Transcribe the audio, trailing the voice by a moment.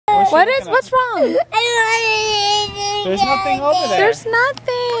What's wrong? There's nothing over there. There's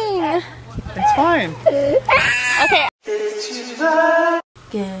nothing. It's fine. Okay.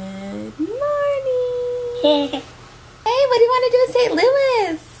 Good morning. Hey, what do you want to do in St.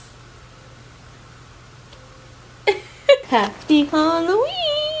 Louis? Happy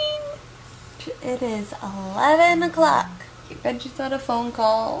Halloween. It is 11 o'clock. Benji's on a phone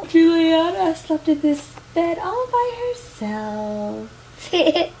call. Juliana slept in this bed all by herself.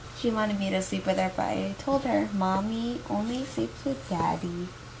 She wanted me to sleep with her, but I told her, Mommy only sleeps with Daddy.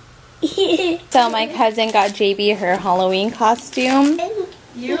 So my cousin got JB her Halloween costume.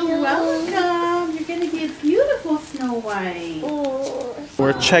 You're welcome. You're gonna be a beautiful Snow White.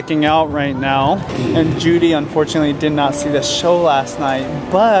 We're checking out right now, and Judy unfortunately did not see the show last night,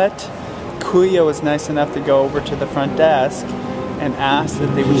 but Kuya was nice enough to go over to the front desk and asked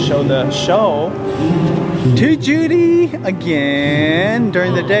that they would show the show to Judy again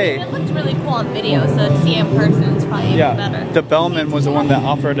during the day. It looks really cool on video, so to see it in person is probably even better. The bellman was the one that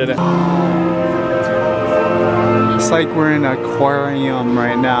offered it. It's like we're in an aquarium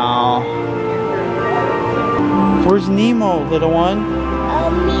right now. Where's Nemo, little one?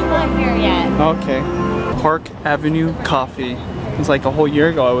 He's not here yet. Okay. Park Avenue Coffee. It was like a whole year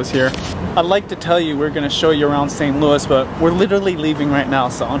ago I was here. I'd like to tell you we're going to show you around St. Louis, but we're literally leaving right now.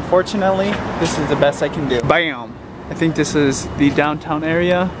 So unfortunately, this is the best I can do. Bam! I think this is the downtown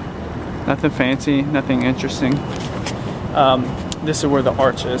area. Nothing fancy, nothing interesting. This is where the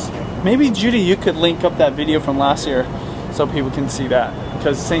arch is. Maybe Judy, you could link up that video from last year so people can see that,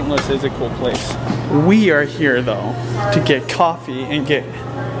 because St. Louis is a cool place. We are here though to get coffee and get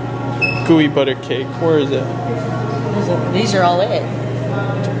gooey butter cake. Where is it? These are all it.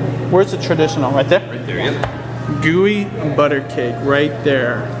 Where's the traditional? Right there? Right there, yeah. Gooey butter cake right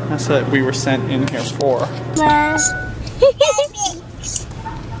there. That's what we were sent in here for.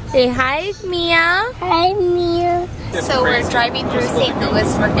 Say hi, Mia. Hi, Mia. So we're driving through St. Louis.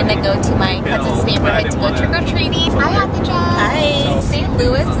 We're gonna go to my cousin's neighborhood to go trick-or-treating. Hi, Happy John. Hi. St.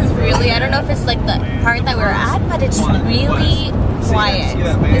 Louis is really, I don't know if it's like the part that we were at, but it's really quiet.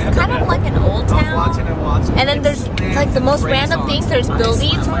 It's kind of like an old town. And then there's like the most random things. There's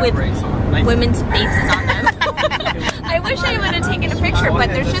buildings with women's faces on them. I wish I would have taken a picture, but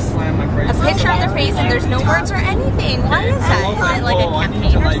there's just a picture of their face and there's no words or anything. Why is that? Is it like a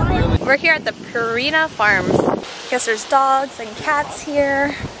campaign or something? We're here at the Purina Farms. Guess there's dogs and cats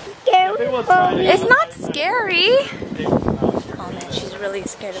here. It's not scary. Oh man, she's really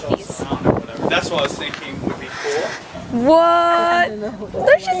scared of these. That's what I was thinking would be cool. What?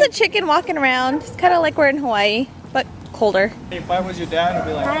 There's just a chicken walking around. It's kind of like we're in Hawaii, but colder. If I was your dad, I'd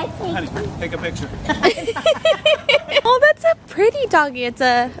be like, honey, take a picture. Oh, that's a pretty doggy. It's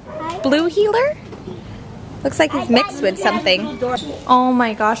a blue heeler. Looks like he's mixed with something. Oh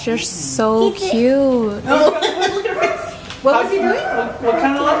my gosh, you're so cute. What was he doing? What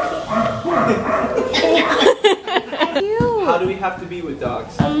kind of Cute. How do we have to be with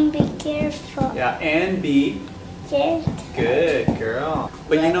dogs? Be careful. Yeah, and be good girl.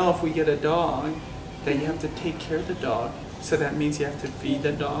 But you know, if we get a dog, then you have to take care of the dog. So that means you have to feed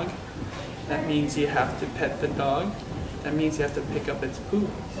the dog. That means you have to pet the dog. That means you have to pick up its poop.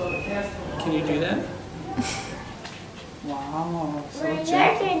 Can you do that? Wow, so Your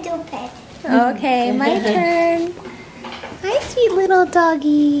turn to pet. Okay, my turn. Hi, sweet little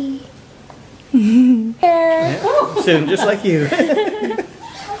doggy. Soon, just like you.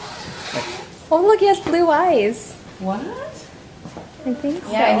 Oh, look, he has blue eyes. What? I think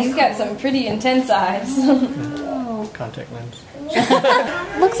so. Yeah, he's got some pretty intense eyes. Contact lens.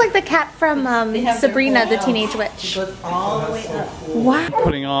 Looks like the cat from Sabrina, the Teenage Witch. Goes all the way up. Wow.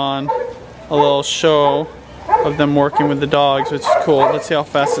 putting on a little show of them working with the dogs, which is cool. Let's see how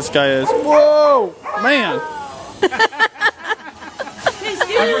fast this guy is. Whoa, man!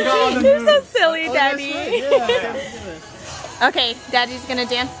 You're so silly, Daddy. Okay, Daddy's gonna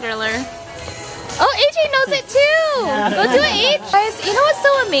dance Thriller. Oh, AJ knows it too! Go do it, H! Guys, you know what's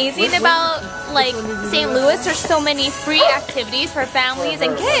so amazing about like St. Louis? There's so many free activities for families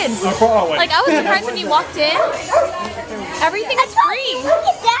and kids. Like, I was surprised when you walked in. Everything is free. Look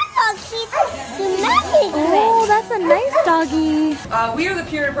at that dog. She's nice. Oh, that's a nice doggy. We are the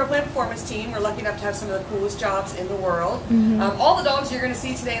Purina Pro Plan Performance Team. We're lucky enough to have some of the coolest jobs in the world. All the dogs you're going to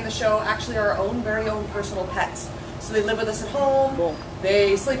see today in the show actually are our own very own personal pets. So they live with us at home, Cool.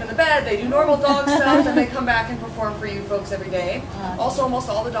 They sleep in the bed, they do normal dog stuff, and they come back and perform for you folks every day. Also, almost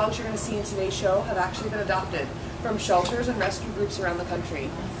all the dogs you're going to see in today's show have actually been adopted from shelters and rescue groups around the country.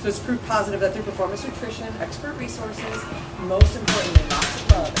 So it's proof positive that through performance nutrition, expert resources, and most importantly, lots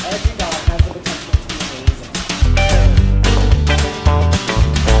of love, every dog has the potential to be amazing.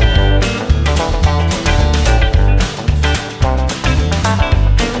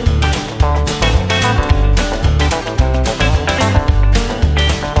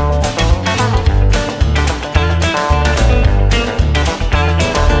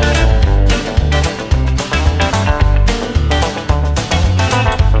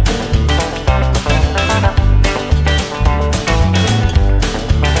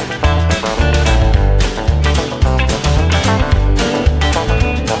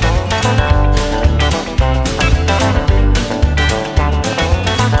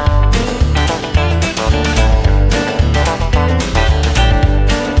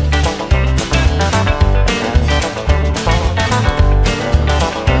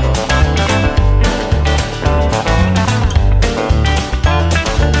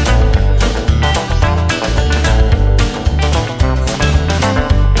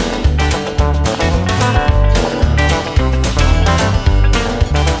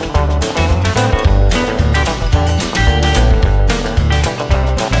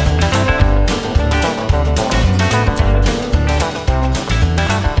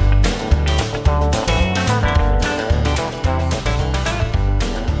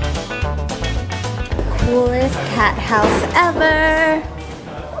 coolest cat house ever.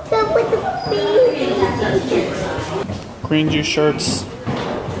 Green juice shirts.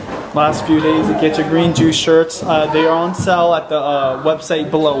 Last few days to get your green juice shirts. They are on sale at the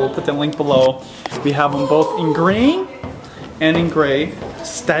website below. We'll put the link below. We have them both in green and in gray.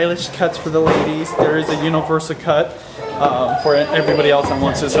 Stylish cuts for the ladies. There is a universal cut for everybody else that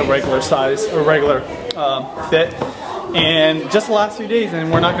wants just a regular size or regular fit. And just the last few days,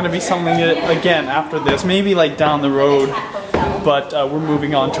 and we're not going to be selling it again after this. Maybe like down the road, but we're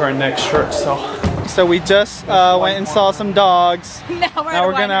moving on to our next shirt. So we just went and saw some dogs. Now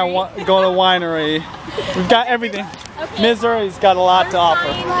we're gonna go to a winery. We've got everything. Okay. Missouri's got a lot to offer.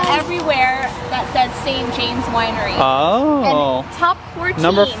 Everywhere that says St. James Winery. Oh. And top 14.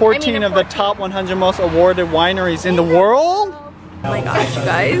 Number 14 of the top 100 most awarded wineries in the world. Oh my gosh,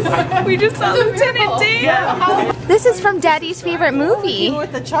 guys. We just saw Lieutenant Dan. This is from Daddy's favorite movie.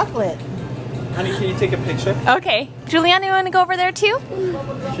 With the chocolate. Honey, can you take a picture? Okay. Juliana, you want to go over there too?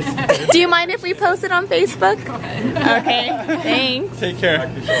 Do you mind if we post it on Facebook? Okay, thanks. Take care.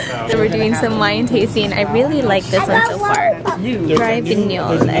 So we're doing some wine tasting. I really like this one so far. Dry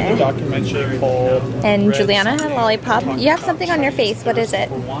Vignole. Documentary called And Juliana had a lollipop. You have something on your face. What is it?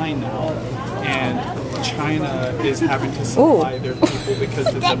 Wine now, and China is having to supply their people because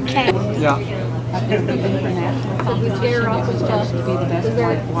of the demand. Yeah.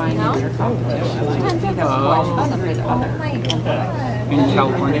 In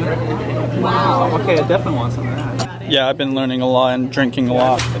California? Wow. Okay, I definitely want some of that. Yeah, I've been learning a lot and drinking a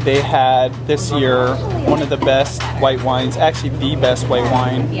lot. They had this year one of the best white wines, actually the best white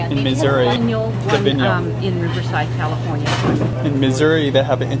wine in Missouri. The Vigneault. In Riverside, California. In Missouri, they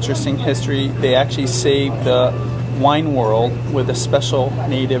have an interesting history. They actually saved the wine world with a special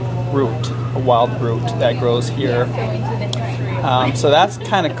native root, a wild root that grows here. So that's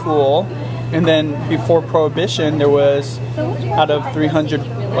kind of cool. And then before Prohibition, there was, out of 300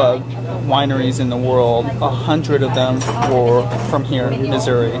 wineries in the world, 100 of them were from here in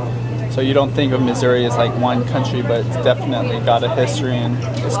Missouri. So you don't think of Missouri as like one country, but it's definitely got a history and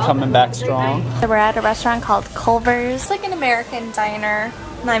it's coming back strong. So we're at a restaurant called Culver's. It's like an American diner.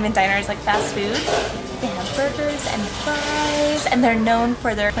 Not even diner, it's like fast food. They have burgers and fries, and they're known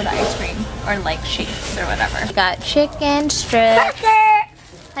for the ice cream or like shakes or whatever. We got chicken strips. Cracker!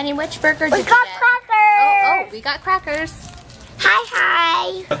 Honey, which burger did you get? Crackers! Oh, we got crackers.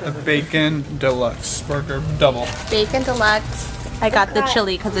 Hi. The bacon deluxe burger double. Bacon deluxe. I got the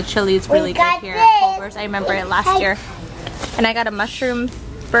chili because the chili is really good here at Culver's. I remember it last year. And I got a mushroom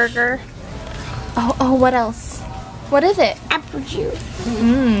burger. Oh, what else? What is it? Apple juice.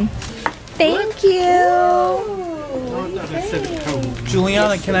 Thank you.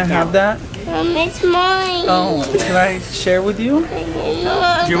 Juliana, can I have that? It's mine. Oh, can I share with you? Do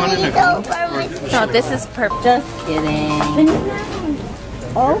you want to know? No, this is perfect. Just kidding.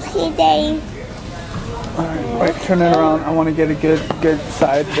 Okay, Dave. Alright, wait, turn it around. I want to get a good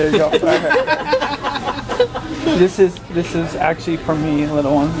side. There you go. This is actually for me,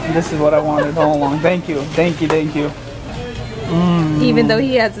 little one. This is what I wanted all along. Thank you. Even though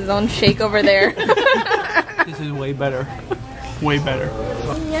he has his own shake over there. This is way better. Way better.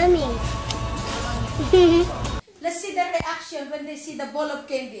 Yummy. Let's see their reaction when they see the ball of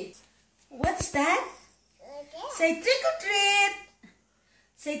candy. What's that? Say trick or treat.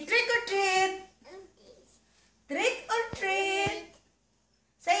 Say trick or treat. Trick or treat.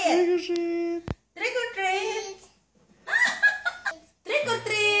 Say it. Trick or treat. Trick or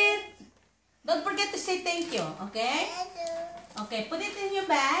treat. Don't forget to say thank you, okay? Okay, put it in your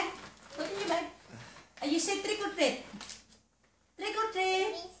bag. Put it in your bag. And you say trick or treat. Trick or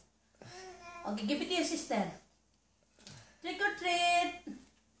treat. Okay, give it to your sister. Trick or treat.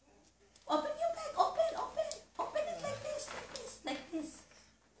 Open your bag. Open it like this.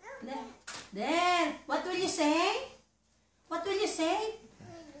 There. What will you say?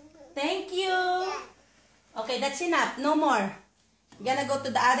 Thank you. Okay, that's enough. No more. You're gonna go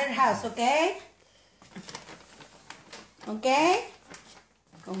to the other house, okay? Okay?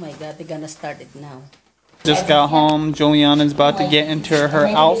 Oh my God, they're gonna start it now. Just got home. Juliana's about to get into her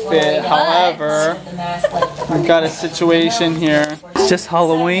outfit. However, we've got a situation here. It's just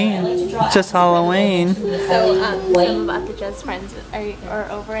Halloween. So some of Akaja's friends are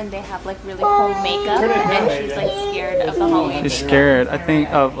over and they have like really cool makeup and she's like scared of the Halloween. She's scared. I think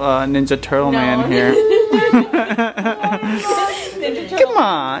of Ninja Turtle Man here.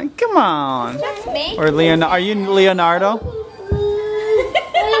 Come on. Or Leonardo. Are you Leonardo?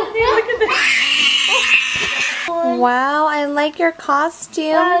 Wow, I like your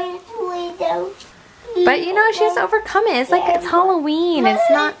costume. But you know, she has to overcome it. It's like it's Halloween. It's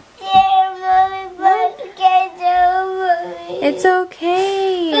not. It's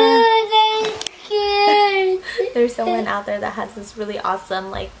okay. There's someone out there that has this really awesome,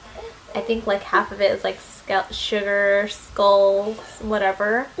 like, I think like half of it is like sugar, skulls,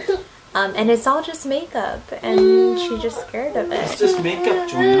 whatever. And it's all just makeup, and she's just scared of it. It's just makeup,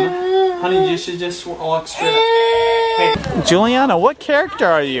 Juliana. Honey, you should just walk straight up. Hey, Juliana, what character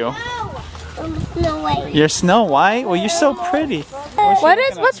are you? Snow White. You're Snow White? Well, you're so pretty.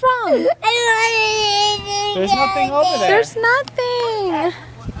 What's wrong? There's nothing over there. There's nothing.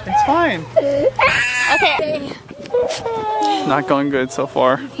 It's fine. Okay. Not going good so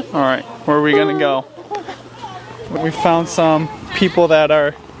far. Alright, where are we gonna go? We found some people that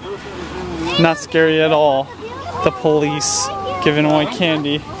are not scary at all. The police giving away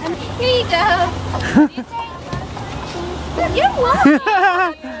candy. Here you go. You're welcome.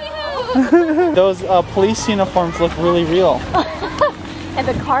 Those police uniforms look really real. And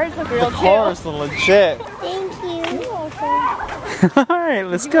the cars look real too. The cars are legit. Thank you. You're welcome. Alright,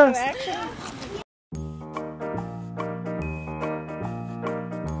 let's go.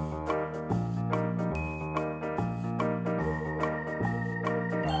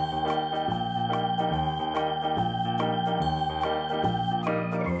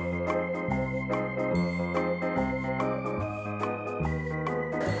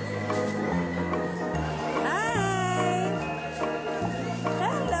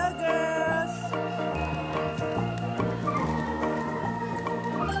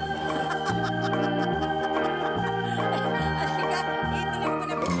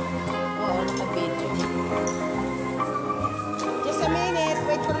 Just a minute,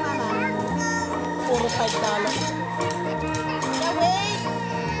 wait for mama. Puro $5. Yeah, wait.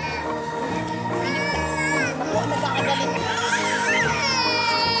 Ako, nagkakagaling.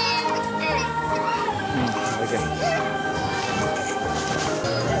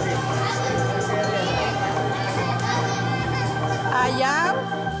 Ayaw.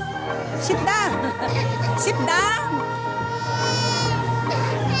 Sit down. Sit down.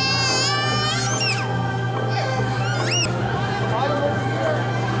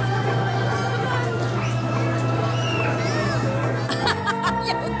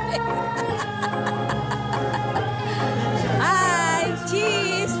 Hi,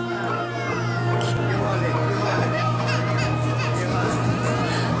 cheese.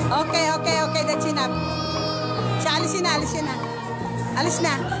 Okay, that's enough. Siya, alisin na. Alis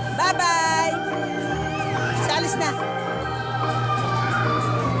na. Bye-bye. Siya, alis na.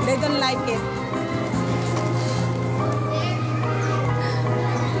 They don't like it.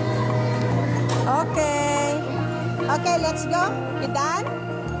 Okay, let's go. You done?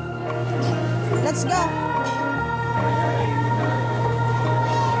 Let's go.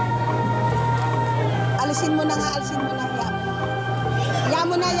 Alisin mo na nga. Ya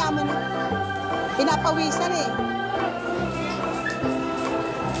mo na. Pinapawisan eh.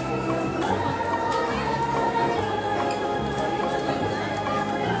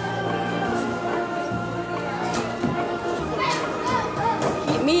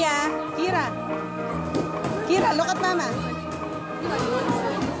 Kira, look at mama.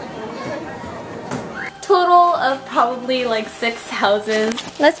 Total of probably like 6 houses.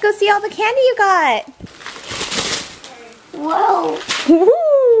 Let's go see all the candy you got. Whoa.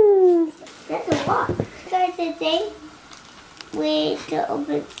 Woo! That's a lot. So today, we to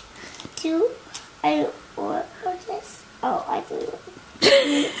open 2. I or this. Oh, I do.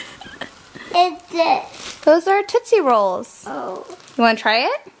 It's this. Those are Tootsie Rolls. Oh. You want to try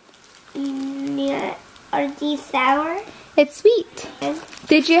it? Yeah. Are these sour? It's sweet.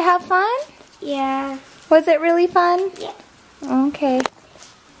 Did you have fun? Yeah. Was it really fun? Yeah. Okay.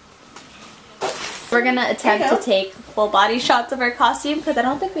 We're gonna attempt to take full body shots of our costume because I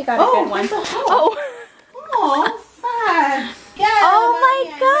don't think we got a good one. Oh. Sad. Oh my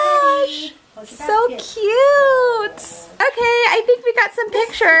gosh. So cute. Okay, I think we got some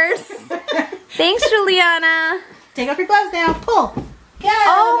pictures. Thanks, Juliana. Take off your gloves now. Pull.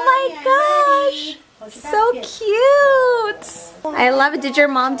 Oh my gosh. So cute. I love it. Did your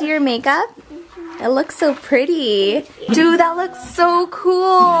mom do your makeup? It looks so pretty. Dude, that looks so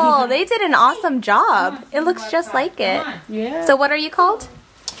cool. They did an awesome job. It looks just like it. Yeah. So what are you called?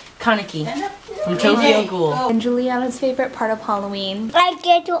 Kaneki from Tokyo Ghoul. And Juliana's favorite part of Halloween. I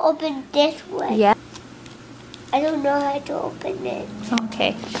get to open this way. Yeah. I don't know how to open it.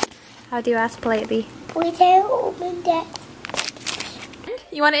 Okay. How do you ask politely? We can open that.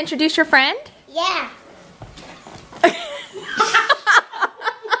 You want to introduce your friend? Yeah.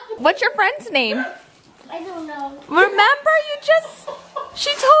 What's your friend's name? I don't know. Remember, she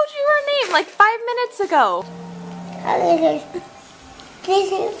told you her name like 5 minutes ago.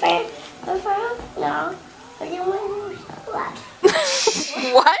 This is friend. No.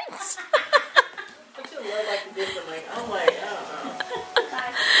 What?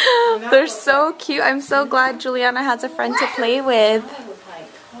 They're so cute. I'm so glad Juliana has a friend to play with.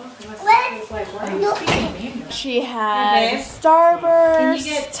 She had Starburst,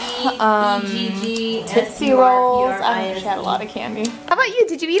 Tootsie Rolls. She had a lot of candy. How about you?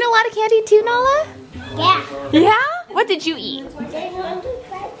 Did you eat a lot of candy too, Nala? Yeah. Yeah? What did you eat?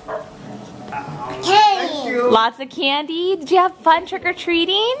 Candy. Lots of candy. Did you have fun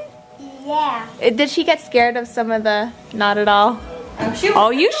trick-or-treating? Yeah. Did she get scared of some of the... Not at all? Oh,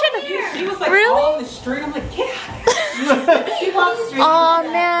 you should have. She was like Really? all on the street. I'm like, get out. She walked straight Oh,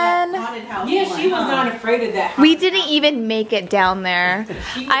 into man. that haunted house. Yeah, she was not afraid of that. We didn't even make it down there.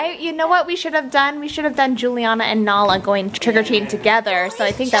 You know what we should have done? We should have done Juliana and Nala going trick-or-treating together, so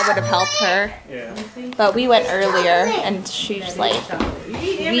I think that would have helped her. Yeah. But we went earlier, and she's like,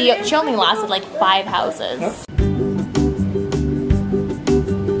 she only lasted like 5 houses.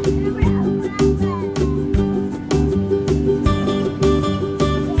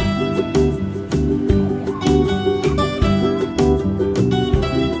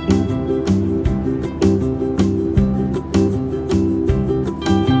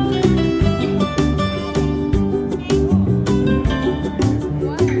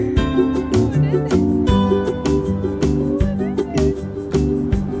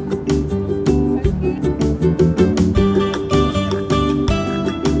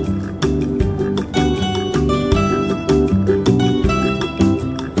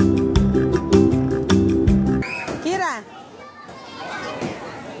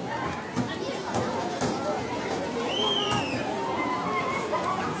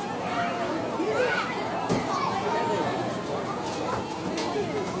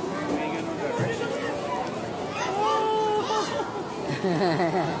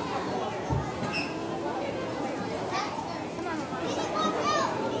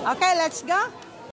 Okay, let's go.